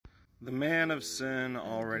The man of sin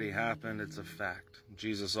already happened. It's a fact.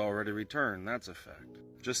 Jesus already returned. That's a fact.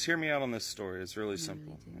 Just hear me out on this story. It's really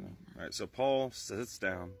simple. All right, so Paul sits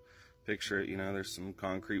down. Picture it, there's some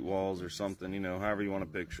concrete walls or something, however you want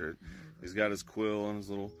to picture it. He's got his quill and his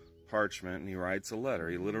little parchment, and he writes a letter.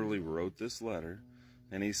 He literally wrote this letter,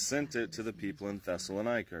 and he sent it to the people in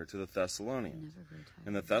Thessalonica, or to the Thessalonians.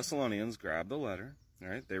 And the Thessalonians grabbed the letter,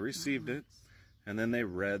 right? They received it, and then they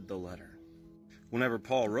read the letter. Whenever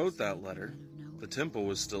Paul wrote that letter, the temple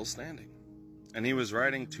was still standing. And he was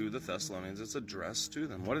writing to the Thessalonians. It's addressed to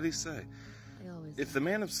them. What did he say? If the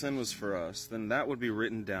man of sin was for us, then that would be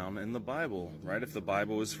written down in the Bible, right? If the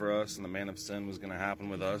Bible was for us and the man of sin was going to happen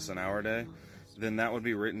with us in our day, then that would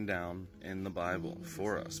be written down in the Bible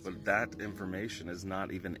for us. But that information is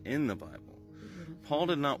not even in the Bible. Paul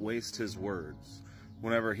did not waste his words.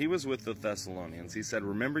 Whenever he was with the Thessalonians, he said,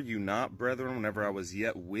 "Remember you not, brethren, whenever I was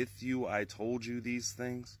yet with you, I told you these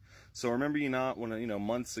things." So remember you not when,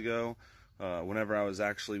 months ago, whenever I was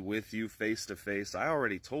actually with you face to face, I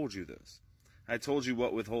already told you this. I told you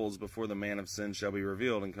what withholds before the man of sin shall be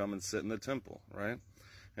revealed and come and sit in the temple, right?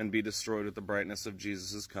 And be destroyed with the brightness of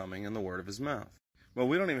Jesus' coming and the word of his mouth. Well,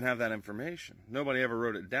 we don't even have that information. Nobody ever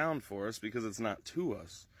wrote it down for us because it's not to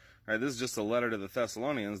us. Right, this is just a letter to the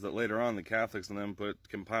Thessalonians that later on the Catholics and them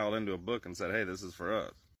compiled into a book and said, hey, this is for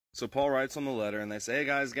us. So Paul writes on the letter, and they say, hey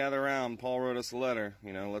guys, gather around. Paul wrote us a letter.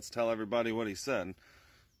 Let's tell everybody what he said.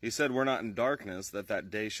 He said we're not in darkness, that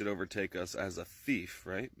day should overtake us as a thief,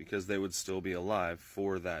 right? Because they would still be alive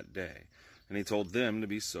for that day. And he told them to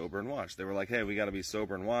be sober and watch. They were like, hey, we got to be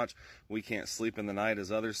sober and watch. We can't sleep in the night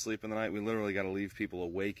as others sleep in the night. We literally got to leave people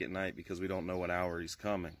awake at night because we don't know what hour he's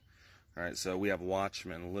coming. All right, so we have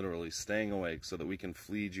watchmen literally staying awake so that we can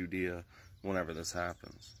flee Judea whenever this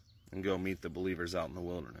happens and go meet the believers out in the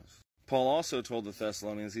wilderness. Paul also told the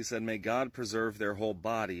Thessalonians, he said, may God preserve their whole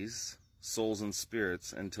bodies, souls and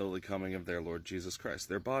spirits until the coming of their Lord Jesus Christ.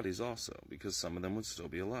 Their bodies also, because some of them would still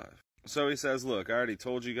be alive. So he says, look, I already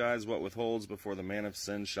told you guys what withholds before the man of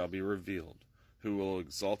sin shall be revealed, who will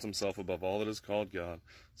exalt himself above all that is called God,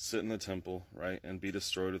 sit in the temple, right, and be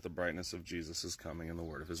destroyed with the brightness of Jesus' coming and the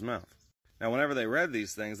word of his mouth. Now, whenever they read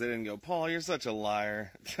these things, they didn't go, Paul, you're such a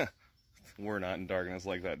liar. We're not in darkness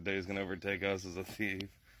like that day is going to overtake us as a thief.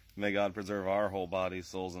 May God preserve our whole bodies,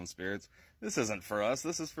 souls, and spirits. This isn't for us.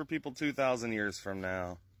 This is for people 2,000 years from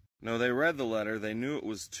now. No, they read the letter. They knew it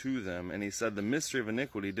was to them. And he said the mystery of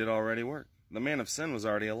iniquity did already work. The man of sin was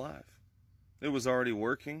already alive. It was already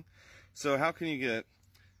working. So how can you get...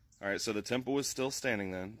 All right, so the temple was still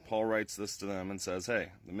standing then. Paul writes this to them and says, hey,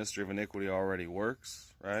 the mystery of iniquity already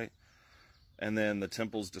works, right? And then the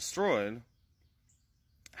temple's destroyed.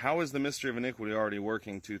 How is the mystery of iniquity already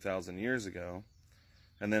working 2,000 years ago?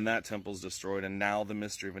 And then that temple's destroyed, and now the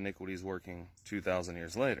mystery of iniquity is working 2,000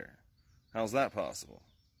 years later. How's that possible?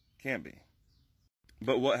 Can't be.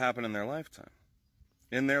 But what happened in their lifetime?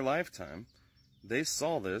 In their lifetime, they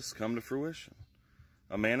saw this come to fruition.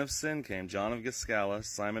 A man of sin came, John of Giscala,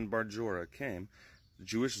 Simon Bar-Jorah came, the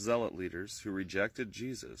Jewish zealot leaders who rejected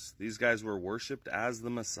Jesus. These guys were worshipped as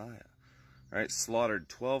the Messiah. Right, slaughtered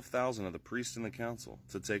 12,000 of the priests in the council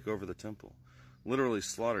to take over the temple. Literally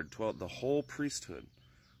slaughtered the whole priesthood,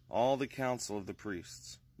 all the council of the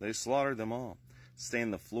priests. They slaughtered them all.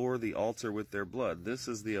 Stained the floor of the altar with their blood. This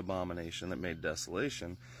is the abomination that made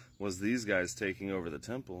desolation, was these guys taking over the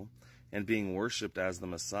temple and being worshipped as the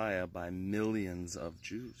Messiah by millions of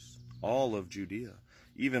Jews. All of Judea,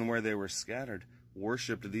 even where they were scattered,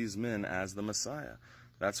 worshipped these men as the Messiah.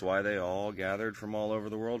 That's why they all gathered from all over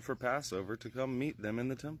the world for Passover to come meet them in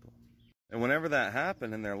the temple. And whenever that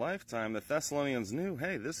happened in their lifetime, the Thessalonians knew,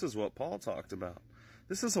 hey, this is what Paul talked about.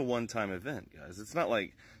 This is a one-time event, guys. It's not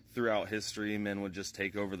like throughout history men would just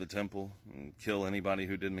take over the temple and kill anybody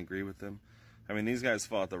who didn't agree with them. I mean, these guys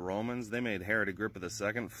fought the Romans. They made Herod Agrippa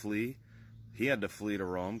II flee. He had to flee to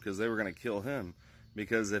Rome because they were going to kill him.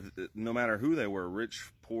 Because no matter who they were,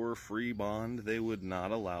 rich, poor, free, bond, they would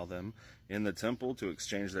not allow them in the temple to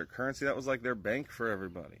exchange their currency. That was like their bank for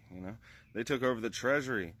everybody, They took over the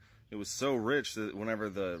treasury. It was so rich that whenever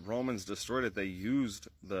the Romans destroyed it, they used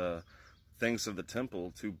the things of the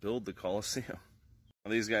temple to build the Colosseum.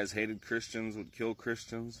 These guys hated Christians, would kill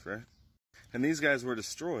Christians, right? And these guys were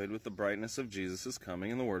destroyed with the brightness of Jesus' coming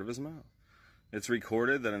and the word of his mouth. It's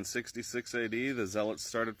recorded that in 66 AD, the Zealots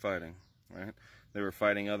started fighting. Right? They were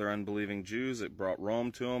fighting other unbelieving Jews. It brought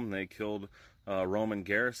Rome to them. They killed a Roman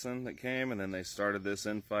garrison that came, and then they started this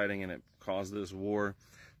infighting, and it caused this war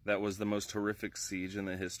that was the most horrific siege in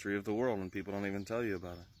the history of the world, and people don't even tell you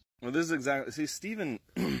about it. Well, this is exactly... See, Stephen,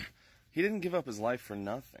 he didn't give up his life for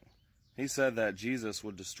nothing. He said that Jesus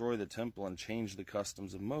would destroy the temple and change the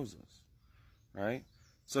customs of Moses, right?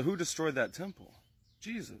 So who destroyed that temple?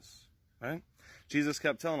 Jesus, right? Jesus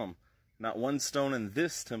kept telling them, not one stone in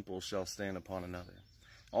this temple shall stand upon another.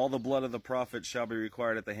 All the blood of the prophets shall be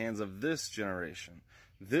required at the hands of this generation.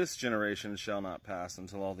 This generation shall not pass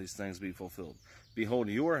until all these things be fulfilled. Behold,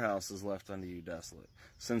 your house is left unto you desolate.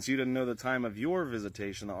 Since you didn't know the time of your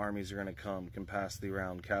visitation, the armies are going to come, compass thee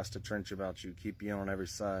round, cast a trench about you, keep you on every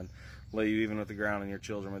side, lay you even with the ground and your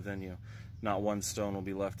children within you. Not one stone will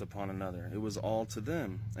be left upon another. It was all to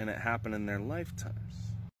them, and it happened in their lifetimes.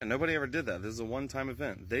 And nobody ever did that. This is a one-time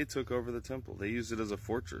event. They took over the temple. They used it as a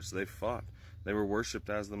fortress. They fought. They were worshipped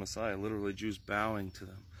as the Messiah. Literally, Jews bowing to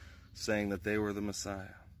them, saying that they were the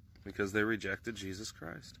Messiah, because they rejected Jesus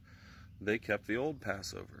Christ. They kept the old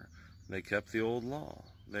Passover. They kept the old law.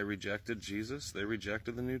 They rejected Jesus. They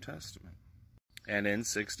rejected the New Testament. And in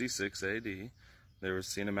 66 AD, there was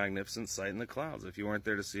seen a magnificent sight in the clouds. If you weren't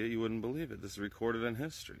there to see it, you wouldn't believe it. This is recorded in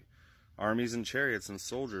history. Armies and chariots and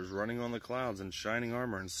soldiers running on the clouds in shining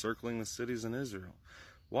armor encircling the cities in Israel.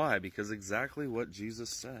 Why? Because exactly what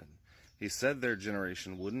Jesus said. He said their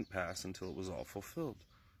generation wouldn't pass until it was all fulfilled.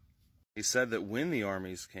 He said that when the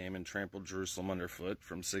armies came and trampled Jerusalem underfoot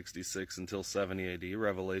from 66 until 70 AD,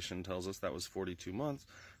 Revelation tells us that was 42 months,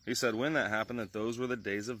 he said when that happened that those were the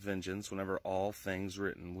days of vengeance whenever all things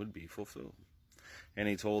written would be fulfilled. And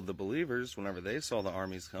he told the believers, whenever they saw the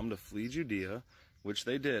armies come, to flee Judea, which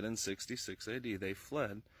they did in 66 AD. They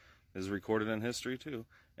fled, is recorded in history too,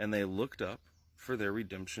 and they looked up, for their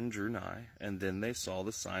redemption drew nigh, and then they saw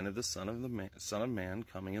the sign of the Son of Man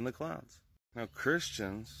coming in the clouds. Now,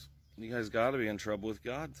 Christians, you guys got to be in trouble with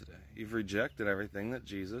God today. You've rejected everything that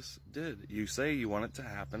Jesus did. You say you want it to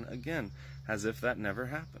happen again, as if that never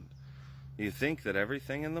happened. You think that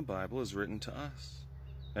everything in the Bible is written to us.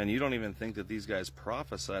 And you don't even think that these guys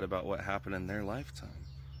prophesied about what happened in their lifetime,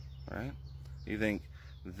 right? You think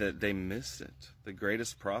that they missed it. The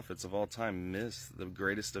greatest prophets of all time missed the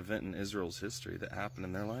greatest event in Israel's history that happened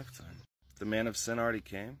in their lifetime. The man of sin already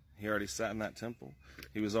came. He already sat in that temple.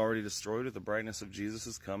 He was already destroyed with the brightness of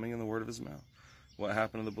Jesus' coming and the word of his mouth. What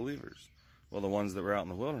happened to the believers? Well, the ones that were out in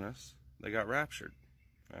the wilderness, they got raptured,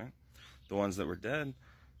 right? The ones that were dead,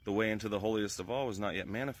 the way into the holiest of all was not yet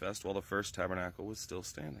manifest while the first tabernacle was still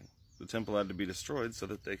standing. The temple had to be destroyed so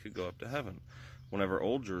that they could go up to heaven. Whenever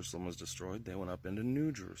old Jerusalem was destroyed, they went up into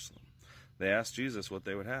New Jerusalem. They asked Jesus what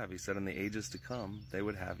they would have. He said in the ages to come, they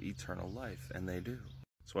would have eternal life, and they do.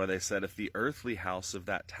 That's why they said if the earthly house of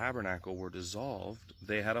that tabernacle were dissolved,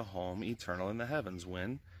 they had a home eternal in the heavens.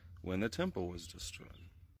 When the temple was destroyed.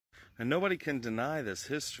 And nobody can deny this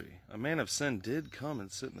history. A man of sin did come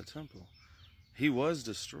and sit in the temple. He was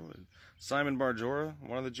destroyed. Simon Bar-Jonah,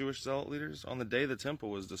 one of the Jewish zealot leaders, on the day the temple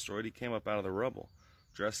was destroyed, he came up out of the rubble,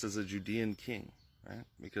 dressed as a Judean king, right?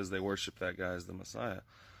 Because they worshiped that guy as the Messiah.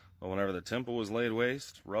 But whenever the temple was laid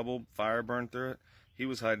waste, rubble, fire burned through it, he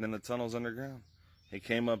was hiding in the tunnels underground. He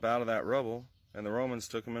came up out of that rubble, and the Romans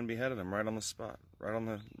took him and beheaded him right on the spot, right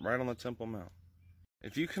on the Temple Mount.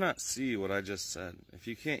 If you cannot see what I just said, if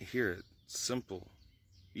you can't hear it, simple,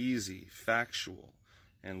 easy, factual,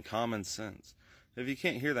 and common sense, if you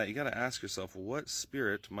can't hear that, you got to ask yourself, what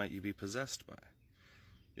spirit might you be possessed by?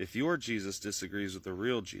 If your Jesus disagrees with the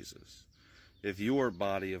real Jesus, if your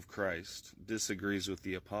body of Christ disagrees with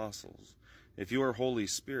the apostles, if your Holy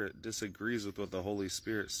Spirit disagrees with what the Holy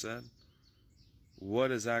Spirit said,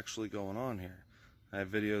 what is actually going on here? I have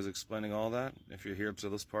videos explaining all that. If you're here up to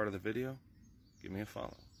this part of the video, give me a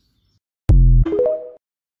follow.